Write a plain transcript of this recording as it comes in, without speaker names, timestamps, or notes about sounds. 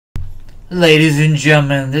Ladies and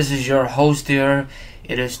gentlemen, this is your host here.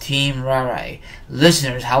 It is Team Rarai.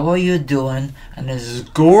 Listeners, how are you doing? And this is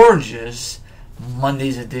gorgeous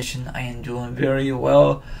Monday's edition. I am doing very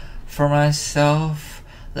well for myself.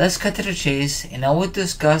 Let's cut to the chase, and I will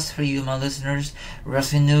discuss for you, my listeners,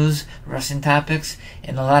 wrestling news, wrestling topics,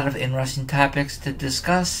 and a lot of interesting topics to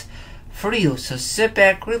discuss for you. So sit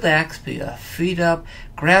back, relax, put your feet up,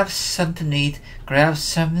 grab something to eat, grab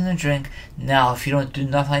something to drink. Now, if you don't do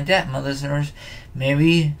nothing like that, my listeners,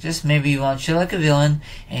 maybe, just maybe, you want to chill like a villain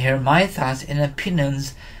and hear my thoughts and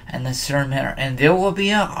opinions in a certain manner. And there will be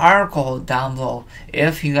an article down below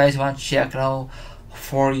if you guys want to check it out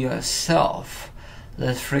for yourself.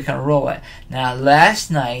 Let's freaking roll it. Now,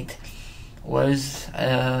 last night was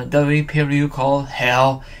a WWE pay-per-view called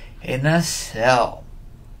Hell in a Cell.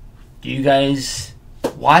 Do you guys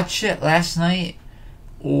watch it last night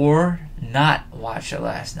or not watch it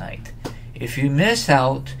last night? If you missed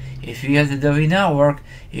out, if you have the WWE Network,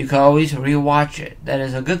 you can always rewatch it. That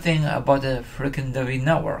is a good thing about the freaking WWE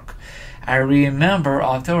Network. I remember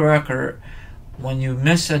off the record, when you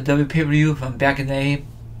miss a WWE pay-per-view from back in the day,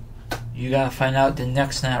 you gotta find out the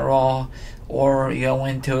next night Raw, or you gotta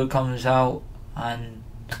wait until it comes out on,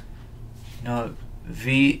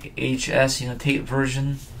 VHS, tape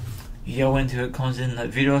version. You go into it, comes in the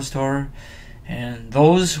video store, and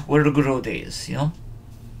those were the good old days,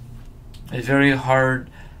 It's very hard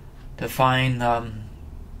to find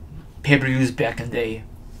pay-per-views back in the day.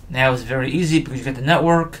 Now it's very easy because you got the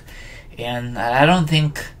network, and I don't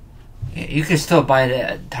think you can still buy it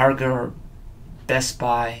at Target or Best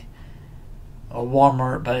Buy or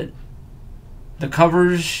Walmart, but the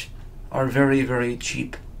covers are very, very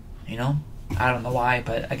cheap, I don't know why,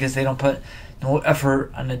 but I guess they don't put no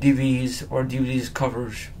effort on the DVDs or DVDs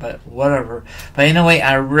covers, but whatever. But anyway,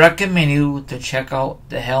 I recommend you to check out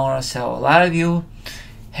the Hell in a Cell. A lot of you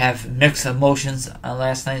have mixed emotions on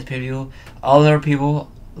last night's pay-per-view. Other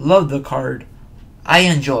people love the card. I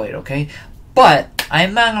enjoy it, okay? But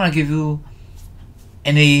I'm not going to give you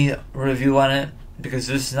any review on it because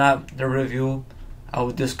this is not the review. I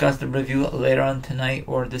will discuss the review later on tonight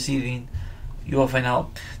or this evening. You will find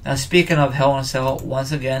out. Now, speaking of Hell in a Cell,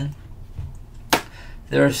 once again,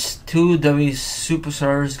 there's two WWE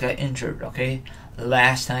superstars got injured, okay,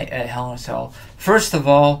 last night at Hell in a Cell. First of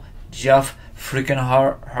all, Jeff freaking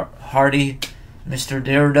Hardy, Mr.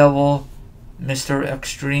 Daredevil, Mr.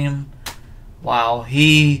 Extreme. Wow,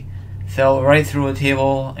 he fell right through a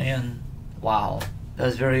table, and wow, that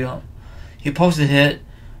was very. He posted a hit,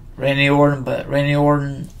 Randy Orton, but Randy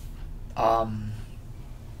Orton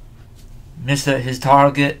missed his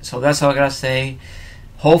target. So that's all I gotta say.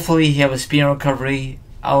 Hopefully he have a speedy recovery.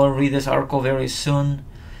 I will read this article very soon.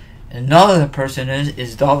 Another person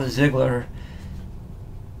is Dolph Ziggler,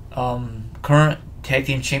 current tag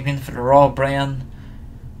team champion for the Raw brand.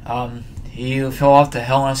 He fell off the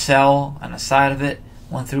Hell in a Cell on the side of it,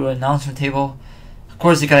 went through an announcement table. Of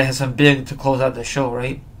course, he gotta have some big to close out the show,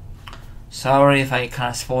 right? Sorry if I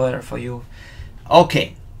kind of spoiled it for you.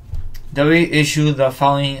 Okay, WWE issued the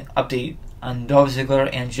following update on Dolph Ziggler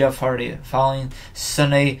and Jeff Hardy following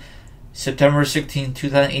Sunday, September 16,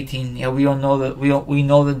 2018. Yeah, we don't know we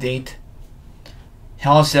know the date.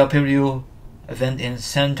 Hell in a Cell pay-per-view event in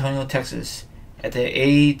San Antonio, Texas, at the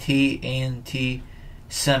AT&T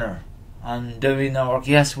Center on WWE Network.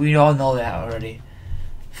 Yes, we all know that already.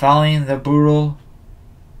 Following the brutal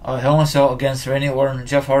Hell in a Cell against Randy Orton,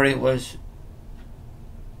 Jeff Hardy was,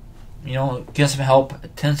 getting some help,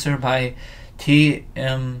 attended by EMT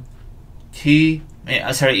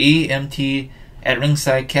at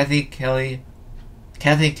ringside. Cathy Kelley,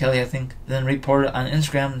 I think, then reported on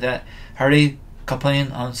Instagram that Hardy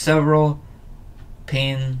complained on several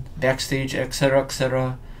pain backstage, etc.,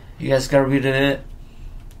 etc. You guys gotta read it.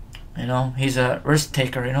 He's a risk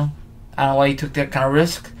taker. I don't know why he took that kind of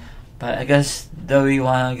risk, but I guess WWE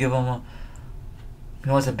want to give him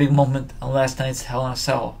it's a big moment on last night's Hell in a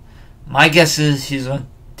Cell. My guess is he's going to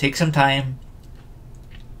take some time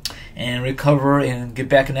and recover and get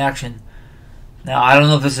back in action. Now, I don't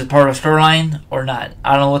know if this is part of a storyline or not.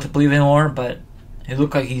 I don't know what to believe anymore, but it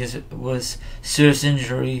looked like he was serious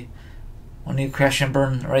injury when he crashed and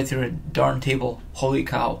burned right through a darn table. Holy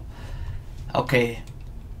cow. Okay.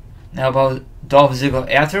 Now about Dolph Ziggler.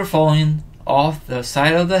 After falling off the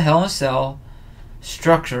side of the Hell in a Cell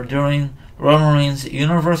structure during Roman Reigns'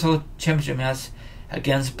 Universal Championship match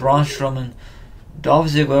against Braun Strowman, Dolph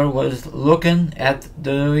Ziggler was looking at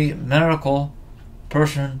the medical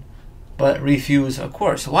person but refused, of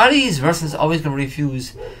course. Why do these wrestlers always going to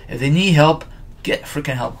refuse? If they need help, get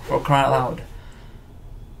freaking help, for crying out loud.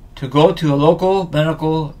 To go to a local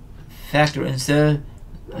medical factor instead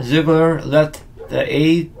Ziggler left the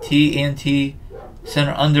AT&T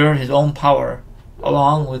Center under his own power,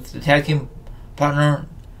 along with the tag team partner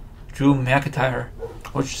Drew McIntyre.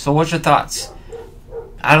 So what's your thoughts?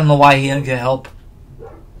 I don't know why he didn't get help.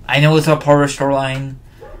 I know it's a part of the storyline.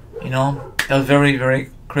 That was very,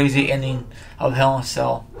 very crazy ending of Hell in a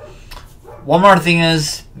Cell. One more thing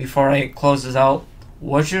is, before I close this out,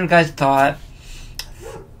 what's your guys' thought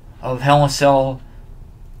of Hell in a Cell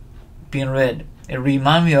being red? It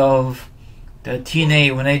reminded me of the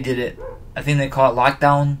TNA when they did it. I think they call it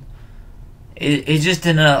Lockdown. It just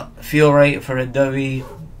didn't feel right for the WWE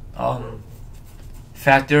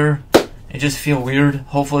factor. It just feel weird.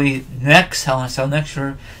 Hopefully next Hell in a Cell next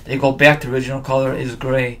year they go back to original color is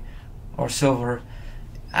gray or silver.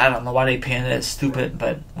 I don't know why they painted it stupid,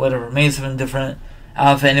 but whatever. Maybe something different. I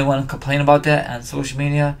don't know if anyone complained about that on social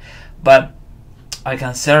media, but like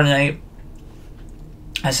on Saturday night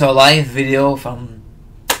I saw a live video from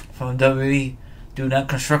WWE doing that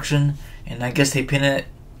construction, and I guess they painted it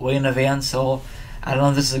way in advance, so I don't know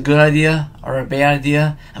if this is a good idea or a bad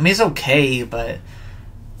idea. I mean, it's okay, but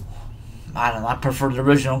I don't know. I prefer the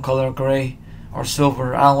original color, gray or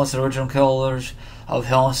silver. I don't know what's the original colors of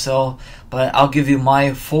Hell in a Cell, but I'll give you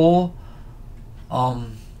my full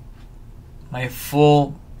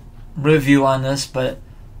review on this. But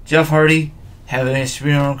Jeff Hardy, have an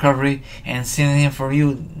speedy recovery, and same thing for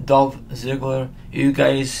you, Dolph Ziggler. You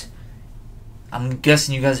guys, I'm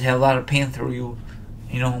guessing you guys have a lot of pain through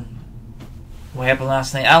what happened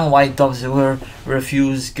last night. I don't know why Dolph Ziggler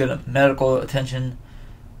refused to get medical attention.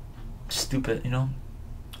 Stupid,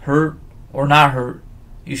 hurt or not hurt,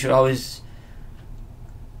 you should always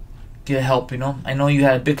get help. I know you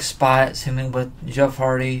had a big spot, same thing with Jeff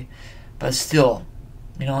Hardy, but still,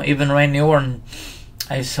 even Randy Orton.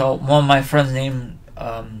 I saw one of my friends named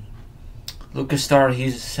Lucas Starr.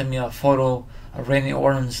 He sent me a photo of Randy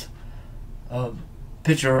Orton's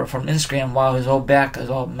picture from Instagram while his whole back is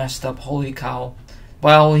all messed up. Holy cow.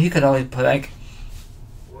 Well, he could always put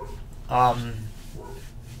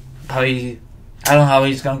probably, I don't know how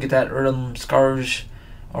he's gonna get that rid of them scars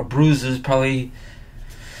or bruises. Probably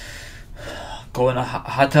go in a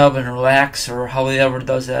hot tub and relax, or how he ever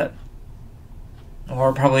does that.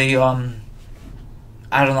 Or probably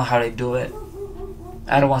I don't know how they do it.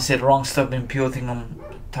 I don't want to say the wrong stuff and people think I'm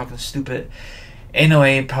talking stupid.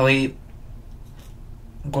 Anyway, probably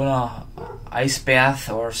going to ice bath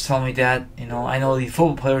or something like that. I know the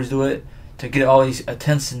football players do it to get all these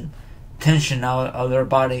tension out of their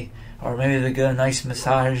body. Or maybe they get a nice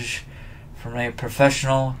massage from a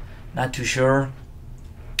professional. Not too sure.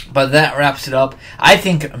 But that wraps it up. I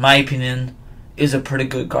think, in my opinion, is a pretty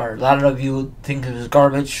good card. A lot of you think it was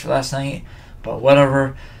garbage last night, but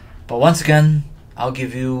whatever. But once again, I'll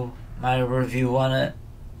give you my review on it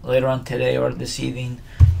later on today or this evening.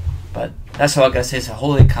 But that's all I gotta say. It's a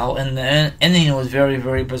holy cow. And the ending was very,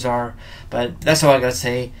 very bizarre. But that's all I gotta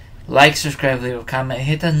say. Like, subscribe, leave a comment,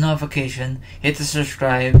 hit the notification, hit the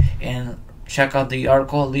subscribe, and check out the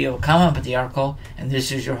article. Leave a comment about the article. And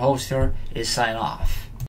this is your host here, is sign off.